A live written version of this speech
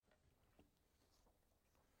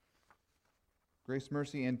Grace,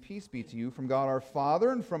 mercy, and peace be to you from God our Father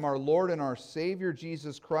and from our Lord and our Savior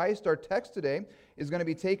Jesus Christ. Our text today is going to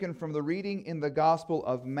be taken from the reading in the Gospel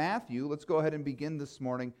of Matthew. Let's go ahead and begin this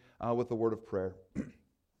morning with a word of prayer.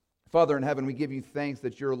 Father in heaven, we give you thanks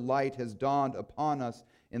that your light has dawned upon us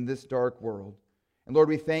in this dark world. And Lord,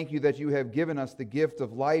 we thank you that you have given us the gift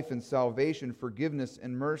of life and salvation, forgiveness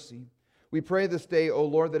and mercy. We pray this day, O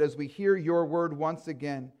Lord, that as we hear your word once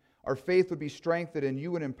again, our faith would be strengthened and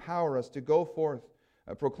you would empower us to go forth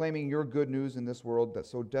proclaiming your good news in this world that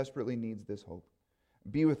so desperately needs this hope.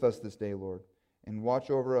 Be with us this day, Lord, and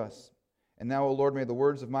watch over us. And now, O Lord, may the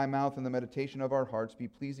words of my mouth and the meditation of our hearts be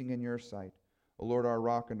pleasing in your sight. O Lord, our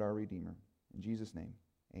rock and our redeemer. In Jesus' name,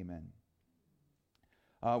 amen.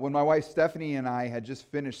 When my wife Stephanie and I had just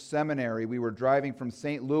finished seminary, we were driving from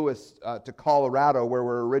St. Louis to Colorado, where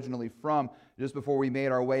we're originally from, just before we made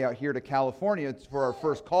our way out here to California for our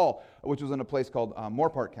first call, which was in a place called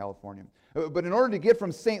Moorpark, California. But in order to get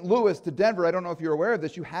from St. Louis to Denver, I don't know if you're aware of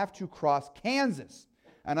this, you have to cross Kansas.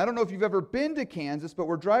 And I don't know if you've ever been to Kansas, but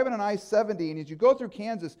we're driving on I-70, and as you go through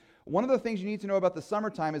Kansas, one of the things you need to know about the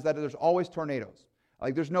summertime is that there's always tornadoes.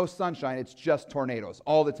 Like, there's no sunshine, it's just tornadoes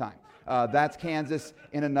all the time. That's Kansas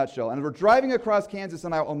in a nutshell. And we're driving across Kansas,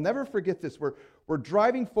 and I'll never forget this. We're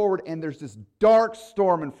driving forward, and there's this dark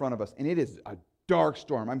storm in front of us, and it is a dark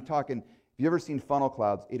storm. I'm talking, if you've ever seen funnel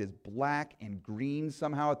clouds, it is black and green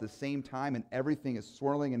somehow at the same time, and everything is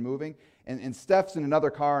swirling and moving. And Steph's in another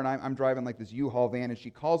car, and I'm driving like this U-Haul van, and she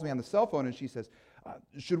calls me on the cell phone, and she says,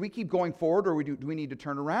 should we keep going forward, or do we need to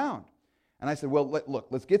turn around? And I said, well, look,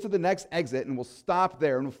 let's get to the next exit, and we'll stop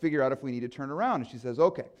there, and we'll figure out if we need to turn around. And she says,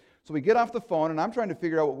 okay. So we get off the phone, and I'm trying to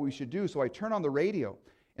figure out what we should do. So I turn on the radio,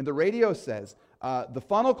 and the radio says, the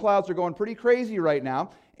funnel clouds are going pretty crazy right now,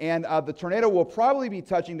 and the tornado will probably be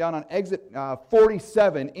touching down on exit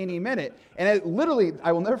 47 any minute. And it literally,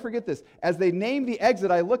 I will never forget this, as they name the exit,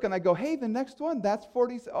 I look and I go, hey, the next one, that's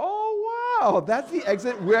 47. Oh, wow, that's the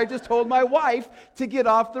exit where I just told my wife to get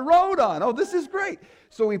off the road on. Oh, this is great.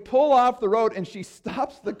 So we pull off the road, and she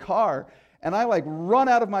stops the car. And I run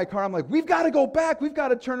out of my car. I'm like, we've got to go back. We've got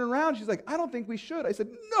to turn around. She's like, I don't think we should. I said,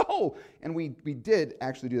 no. And we did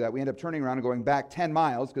actually do that. We ended up turning around and going back 10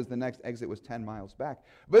 miles because the next exit was 10 miles back.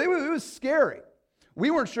 But it was scary. We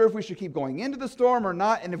weren't sure if we should keep going into the storm or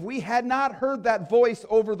not. And if we had not heard that voice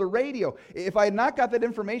over the radio, if I had not got that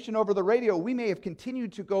information over the radio, we may have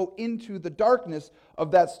continued to go into the darkness of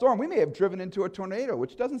that storm. We may have driven into a tornado,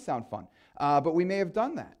 which doesn't sound fun. But we may have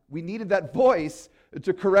done that. We needed that voice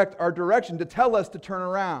to correct our direction, to tell us to turn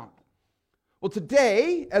around. Well,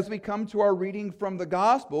 today, as we come to our reading from the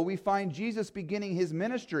gospel, we find Jesus beginning his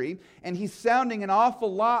ministry, and he's sounding an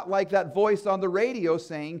awful lot like that voice on the radio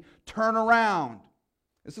saying, turn around.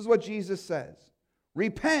 This is what Jesus says.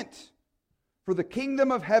 Repent, for the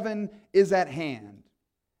kingdom of heaven is at hand.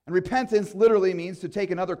 And repentance literally means to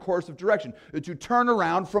take another course of direction, to turn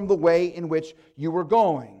around from the way in which you were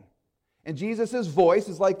going. And Jesus' voice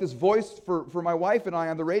is like this voice for my wife and I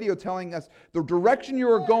on the radio telling us the direction you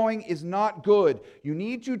are going is not good. You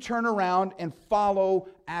need to turn around and follow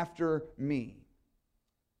after me.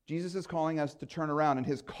 Jesus is calling us to turn around, and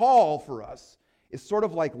his call for us is sort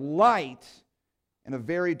of like light in a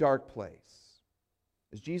very dark place.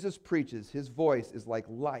 As Jesus preaches, his voice is like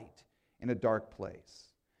light in a dark place.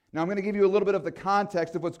 Now, I'm going to give you a little bit of the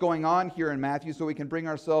context of what's going on here in Matthew so we can bring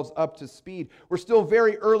ourselves up to speed. We're still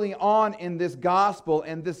very early on in this gospel,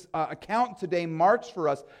 and this account today marks for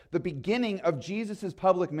us the beginning of Jesus'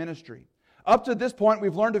 public ministry. Up to this point,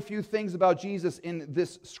 we've learned a few things about Jesus in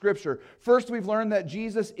this scripture. First, we've learned that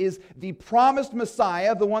Jesus is the promised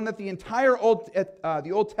Messiah, the one that the entire Old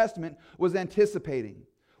Testament was anticipating.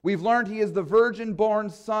 We've learned he is the virgin-born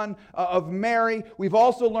son of Mary. We've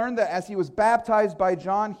also learned that as he was baptized by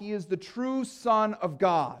John, he is the true Son of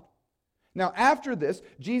God. Now, after this,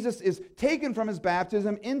 Jesus is taken from his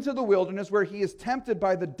baptism into the wilderness where he is tempted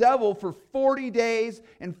by the devil for 40 days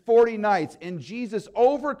and 40 nights. And Jesus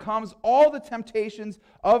overcomes all the temptations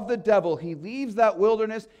of the devil. He leaves that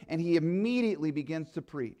wilderness and he immediately begins to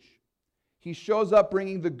preach. He shows up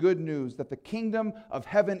bringing the good news that the kingdom of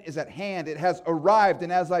heaven is at hand. It has arrived.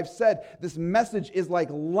 And as I've said, this message is like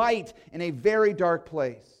light in a very dark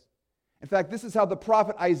place. In fact, this is how the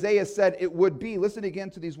prophet Isaiah said it would be. Listen again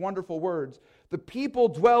to these wonderful words. The people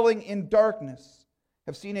dwelling in darkness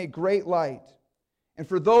have seen a great light. And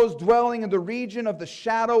for those dwelling in the region of the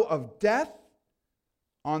shadow of death,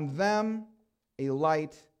 on them a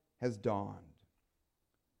light has dawned.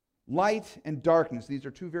 Light and darkness, these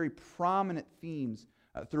are two very prominent themes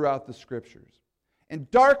throughout the scriptures. And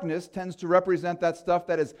darkness tends to represent that stuff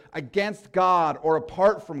that is against God or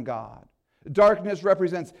apart from God. Darkness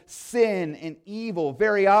represents sin and evil.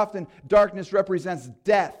 Very often, darkness represents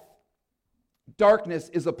death. Darkness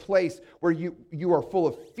is a place where you are full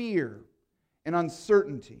of fear and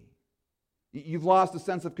uncertainty. You've lost a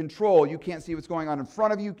sense of control. You can't see what's going on in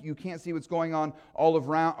front of you. You can't see what's going on all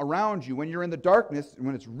around you. When you're in the darkness,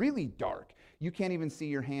 when it's really dark, you can't even see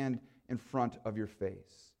your hand in front of your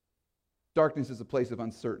face. Darkness is a place of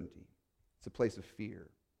uncertainty. It's a place of fear.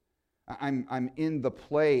 I'm in the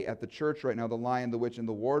play at the church right now, The Lion, the Witch, and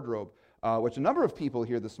the Wardrobe, which a number of people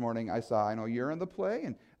here this morning I saw. I know you're in the play,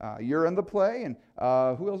 and you're in the play, and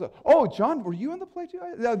who else? Oh, John, were you in the play too?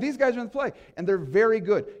 These guys are in the play, and they're very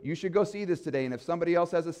good. You should go see this today, and if somebody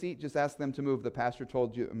else has a seat, just ask them to move. The pastor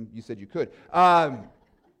told you, you said you could.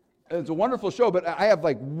 It's a wonderful show, but I have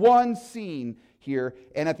like one scene here,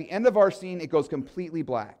 and at the end of our scene, it goes completely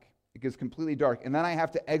black. It gets completely dark, and then I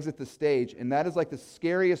have to exit the stage, and that is like the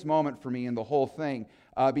scariest moment for me in the whole thing,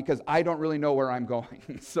 because I don't really know where I'm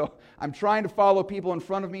going. So I'm trying to follow people in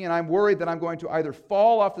front of me, and I'm worried that I'm going to either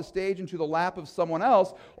fall off the stage into the lap of someone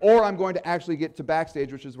else, or I'm going to actually get to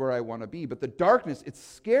backstage, which is where I want to be. But the darkness, it's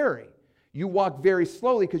scary. You walk very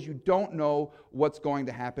slowly because you don't know what's going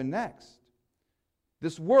to happen next.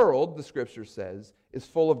 This world, the Scripture says, is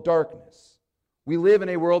full of darkness. We live in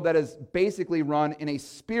a world that is basically run in a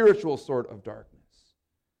spiritual sort of darkness.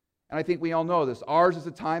 And I think we all know this. Ours is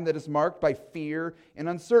a time that is marked by fear and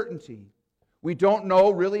uncertainty. We don't know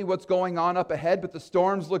really what's going on up ahead, but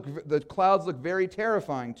the clouds look very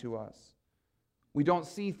terrifying to us. We don't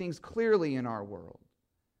see things clearly in our world.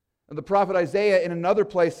 And the prophet Isaiah in another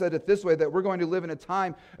place said it this way, that we're going to live in a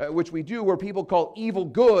time, which we do, where people call evil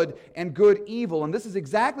good and good evil. And this is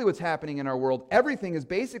exactly what's happening in our world. Everything is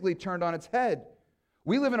basically turned on its head.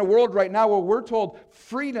 We live in a world right now where we're told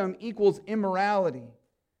freedom equals immorality,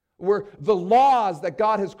 where the laws that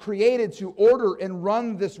God has created to order and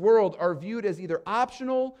run this world are viewed as either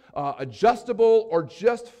optional, adjustable, or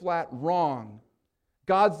just flat wrong.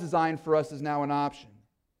 God's design for us is now an option.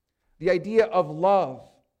 The idea of love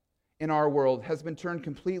in our world has been turned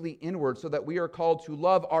completely inward, so that we are called to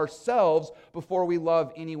love ourselves before we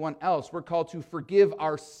love anyone else. We're called to forgive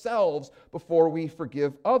ourselves before we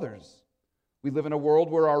forgive others. We live in a world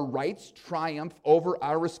where our rights triumph over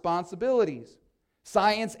our responsibilities.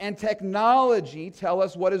 Science and technology tell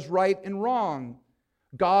us what is right and wrong.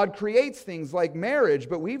 God creates things like marriage,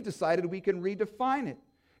 but we've decided we can redefine it.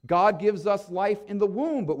 God gives us life in the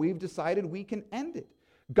womb, but we've decided we can end it.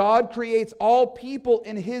 God creates all people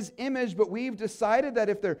in His image, but we've decided that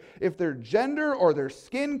if their gender or their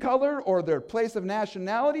skin color or their place of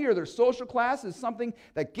nationality or their social class is something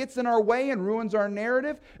that gets in our way and ruins our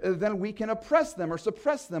narrative, then we can oppress them or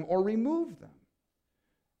suppress them or remove them.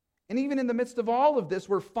 And even in the midst of all of this,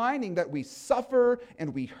 we're finding that we suffer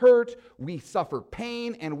and we hurt, we suffer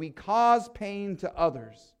pain, and we cause pain to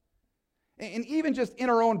others. And even just in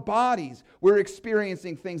our own bodies, we're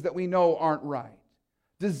experiencing things that we know aren't right.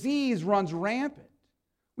 Disease runs rampant.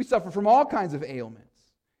 We suffer from all kinds of ailments.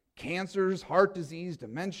 Cancers, heart disease,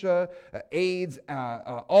 dementia, AIDS,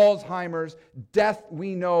 Alzheimer's. Death,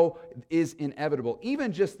 we know, is inevitable.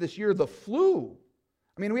 Even just this year, the flu.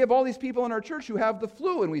 I mean, we have all these people in our church who have the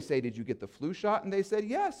flu, and we say, "Did you get the flu shot?" And they said,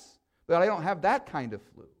 "Yes, but I don't have that kind of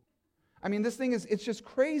flu." I mean, this thing it's just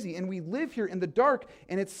crazy, and we live here in the dark,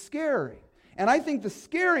 and it's scary. And I think the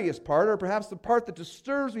scariest part, or perhaps the part that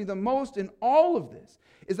disturbs me the most in all of this,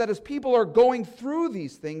 is that as people are going through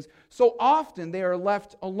these things, so often they are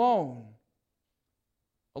left alone.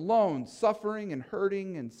 Alone, suffering and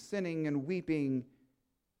hurting and sinning and weeping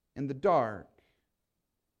in the dark.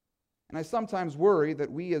 And I sometimes worry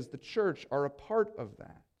that we as the church are a part of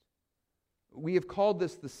that. We have called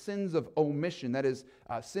this the sins of omission, that is,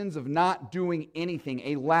 sins of not doing anything,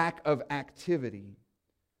 a lack of activity.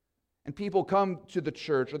 And people come to the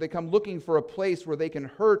church, or they come looking for a place where they can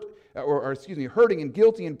hurting and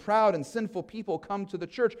guilty and proud and sinful people come to the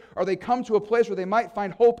church, or they come to a place where they might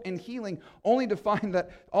find hope and healing, only to find that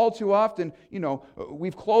all too often,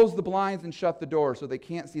 we've closed the blinds and shut the door so they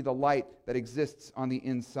can't see the light that exists on the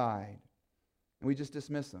inside. And we just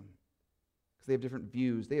dismiss them because they have different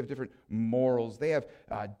views, they have different morals, they have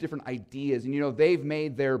different ideas, and they've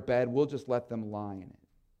made their bed, we'll just let them lie in it.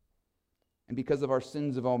 And because of our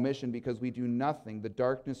sins of omission, because we do nothing, the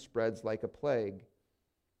darkness spreads like a plague.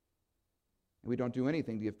 And we don't do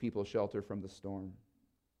anything to give people shelter from the storm.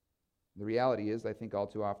 The reality is, I think all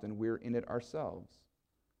too often, we're in it ourselves.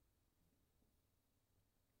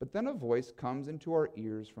 But then a voice comes into our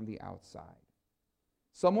ears from the outside.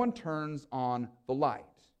 Someone turns on the light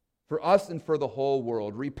for us and for the whole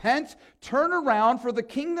world. "Repent, turn around, for the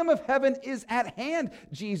kingdom of heaven is at hand,"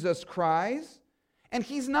 Jesus cries. And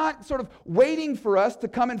he's not sort of waiting for us to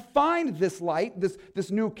come and find this light, this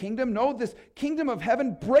new kingdom. No, this kingdom of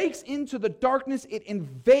heaven breaks into the darkness. It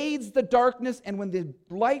invades the darkness. And when the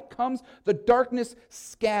light comes, the darkness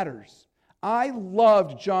scatters. I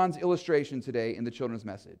loved John's illustration today in the children's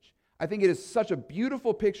message. I think it is such a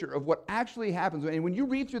beautiful picture of what actually happens. And when you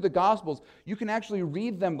read through the Gospels, you can actually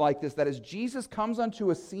read them like this, that as Jesus comes onto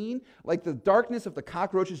a scene, like the darkness of the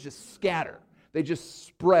cockroaches just scatter. They just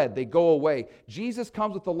spread. They go away. Jesus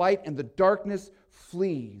comes with the light and the darkness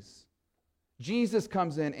flees. Jesus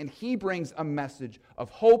comes in and he brings a message of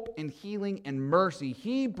hope and healing and mercy.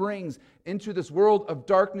 He brings into this world of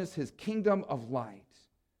darkness his kingdom of light.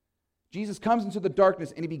 Jesus comes into the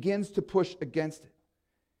darkness and he begins to push against it.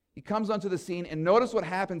 He comes onto the scene, and notice what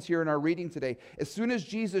happens here in our reading today. As soon as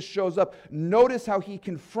Jesus shows up, notice how he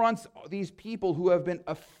confronts these people who have been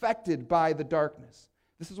affected by the darkness.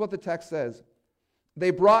 This is what the text says.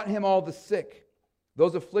 They brought him all the sick,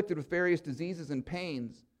 those afflicted with various diseases and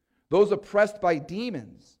pains, those oppressed by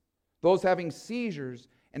demons, those having seizures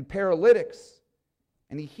and paralytics,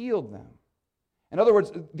 and he healed them. In other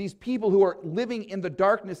words, these people who are living in the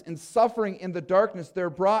darkness and suffering in the darkness, they're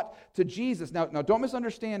brought to Jesus. Now don't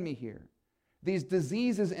misunderstand me here. These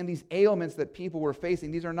diseases and these ailments that people were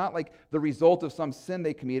facing, these are not like the result of some sin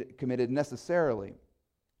they committed necessarily.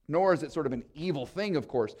 Nor is it sort of an evil thing, of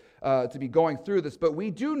course, to be going through this. But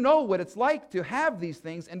we do know what it's like to have these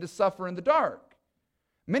things and to suffer in the dark.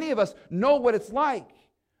 Many of us know what it's like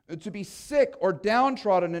to be sick or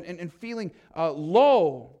downtrodden and feeling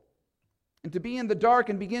low. And to be in the dark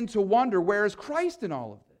and begin to wonder, where is Christ in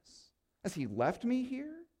all of this? Has he left me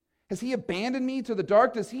here? Has he abandoned me to the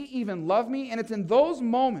dark? Does he even love me? And it's in those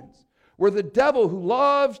moments where the devil, who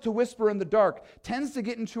loves to whisper in the dark, tends to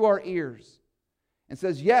get into our ears and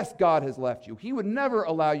says, yes, God has left you. He would never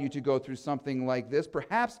allow you to go through something like this.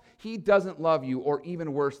 Perhaps he doesn't love you, or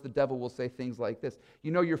even worse, the devil will say things like this.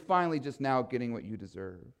 You know, you're finally just now getting what you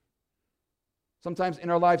deserve. Sometimes in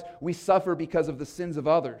our lives, we suffer because of the sins of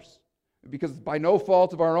others. Because by no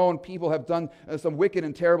fault of our own, people have done some wicked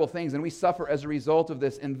and terrible things, and we suffer as a result of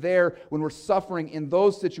this. And there, when we're suffering in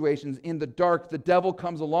those situations, in the dark, the devil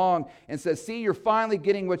comes along and says, see, you're finally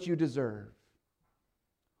getting what you deserve.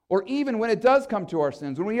 Or even when it does come to our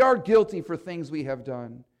sins, when we are guilty for things we have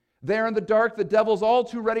done, there in the dark, the devil's all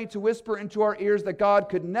too ready to whisper into our ears that God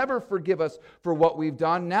could never forgive us for what we've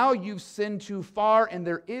done. Now you've sinned too far, and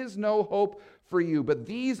there is no hope for you. But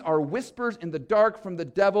these are whispers in the dark from the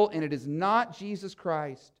devil, and it is not Jesus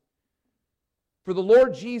Christ. For the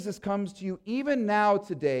Lord Jesus comes to you even now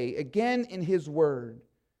today, again in his word.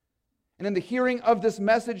 And in the hearing of this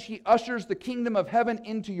message, he ushers the kingdom of heaven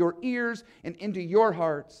into your ears and into your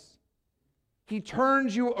hearts. He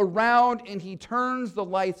turns you around and he turns the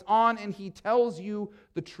lights on and he tells you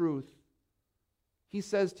the truth. He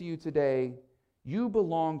says to you today, you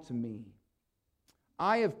belong to me.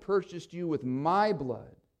 I have purchased you with my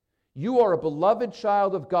blood. You are a beloved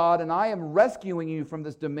child of God, and I am rescuing you from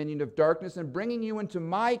this dominion of darkness and bringing you into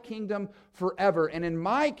my kingdom forever. And in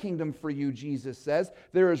my kingdom for you, Jesus says,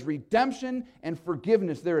 there is redemption and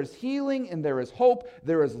forgiveness. There is healing and there is hope.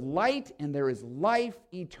 There is light and there is life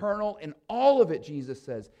eternal. And all of it, Jesus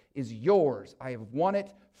says, is yours. I have won it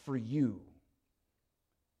for you.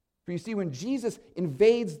 For you see, when Jesus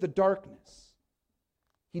invades the darkness,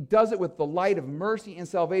 he does it with the light of mercy and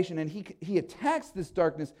salvation, and he attacks this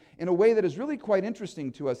darkness in a way that is really quite interesting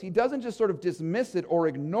to us. He doesn't just sort of dismiss it or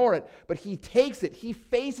ignore it, but he takes it, he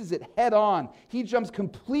faces it head on. He jumps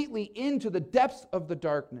completely into the depths of the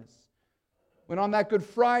darkness. When on that Good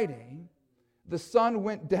Friday, the sun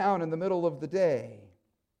went down in the middle of the day,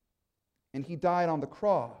 and he died on the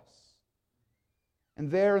cross. And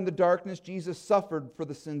there in the darkness, Jesus suffered for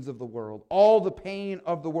the sins of the world, all the pain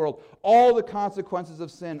of the world, all the consequences of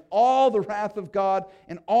sin, all the wrath of God,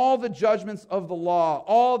 and all the judgments of the law.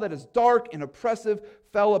 All that is dark and oppressive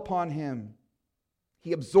fell upon him.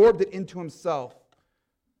 He absorbed it into himself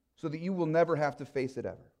so that you will never have to face it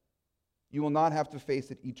ever. You will not have to face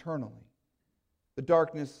it eternally. The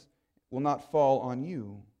darkness will not fall on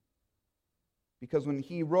you, because when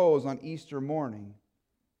he rose on Easter morning,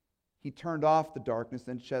 he turned off the darkness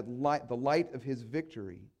and shed the light of his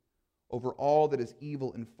victory over all that is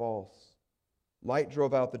evil and false. Light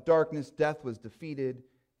drove out the darkness, death was defeated,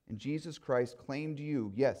 and Jesus Christ claimed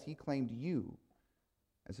you, yes, he claimed you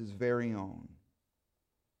as his very own.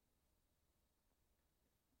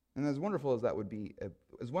 And as wonderful as that would be,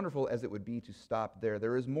 as wonderful as it would be to stop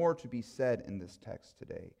there is more to be said in this text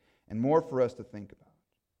today, and more for us to think about.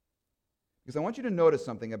 Because I want you to notice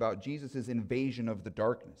something about Jesus' invasion of the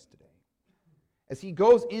darkness today. as he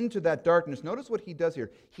goes into that darkness, notice what he does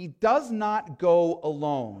here. He does not go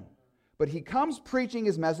alone, but he comes preaching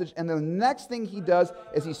his message, and the next thing he does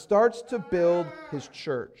is he starts to build his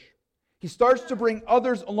church. He starts to bring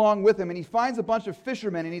others along with him, and he finds a bunch of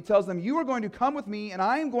fishermen, and he tells them, you are going to come with me, and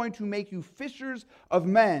I am going to make you fishers of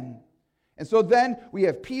men. And so then we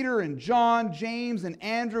have Peter and John, James and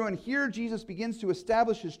Andrew, and here Jesus begins to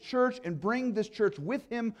establish his church and bring this church with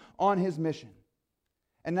him on his mission.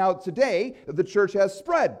 And now today, the church has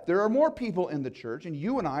spread. There are more people in the church, and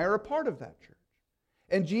you and I are a part of that church.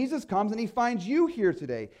 And Jesus comes and he finds you here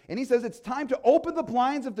today, and he says it's time to open the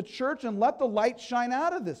blinds of the church and let the light shine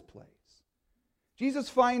out of this place. Jesus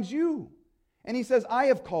finds you, and he says, I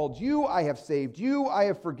have called you, I have saved you, I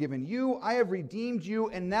have forgiven you, I have redeemed you,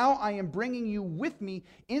 and now I am bringing you with me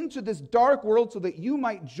into this dark world so that you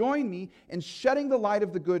might join me in shedding the light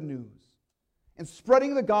of the good news and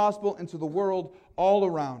spreading the gospel into the world all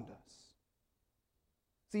around us.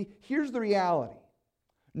 See, here's the reality.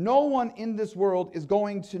 No one in this world is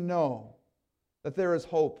going to know that there is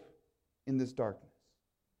hope in this darkness.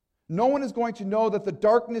 No one is going to know that the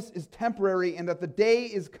darkness is temporary and that the day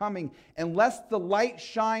is coming unless the light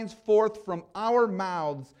shines forth from our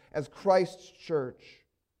mouths as Christ's church.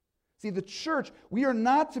 See, the church, we are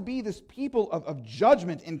not to be this people of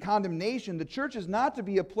judgment and condemnation. The church is not to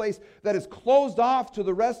be a place that is closed off to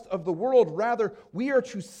the rest of the world. Rather, we are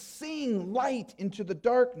to sing light into the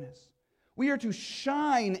darkness. We are to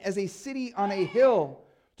shine as a city on a hill,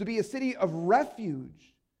 to be a city of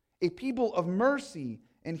refuge, a people of mercy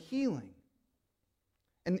and healing.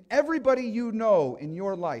 And everybody you know in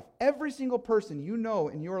your life, every single person you know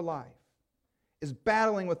in your life is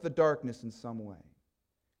battling with the darkness in some way.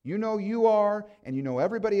 You know you are, and you know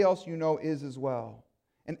everybody else you know is as well.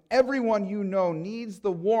 And everyone you know needs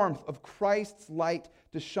the warmth of Christ's light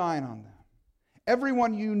to shine on them.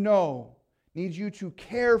 Everyone you know needs you to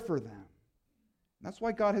care for them. And that's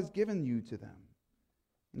why God has given you to them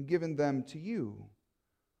and given them to you,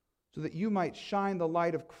 so that you might shine the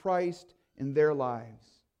light of Christ in their lives.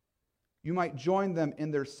 You might join them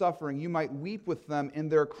in their suffering. You might weep with them in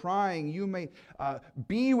their crying. You may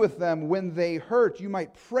be with them when they hurt. You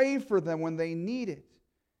might pray for them when they need it.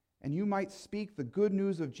 And you might speak the good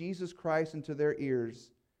news of Jesus Christ into their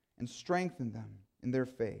ears and strengthen them in their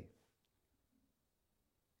faith.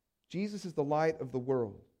 Jesus is the light of the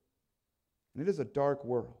world, and it is a dark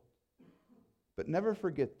world. But never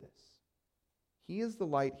forget this. He is the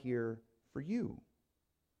light here for you.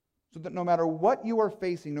 So that no matter what you are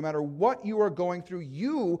facing, no matter what you are going through,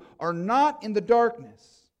 you are not in the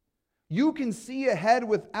darkness. You can see ahead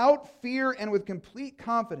without fear and with complete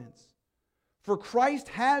confidence. For Christ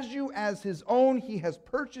has you as his own. He has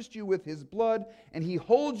purchased you with his blood, and he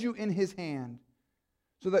holds you in his hand,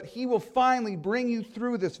 so that he will finally bring you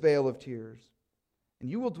through this vale of tears, and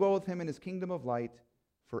you will dwell with him in his kingdom of light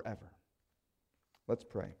forever. Let's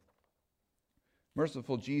pray.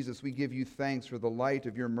 Merciful Jesus, we give you thanks for the light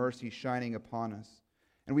of your mercy shining upon us.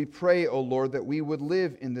 And we pray, O Lord, that we would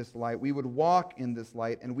live in this light, we would walk in this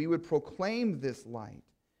light, and we would proclaim this light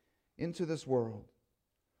into this world.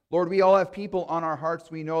 Lord, we all have people on our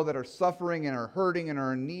hearts we know that are suffering and are hurting and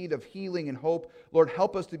are in need of healing and hope. Lord,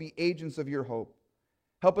 help us to be agents of your hope.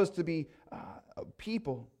 Help us to be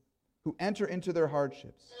people who enter into their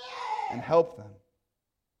hardships and help them.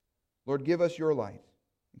 Lord, give us your light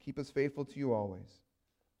and keep us faithful to you always.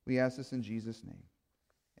 We ask this in Jesus' name.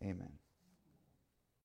 Amen.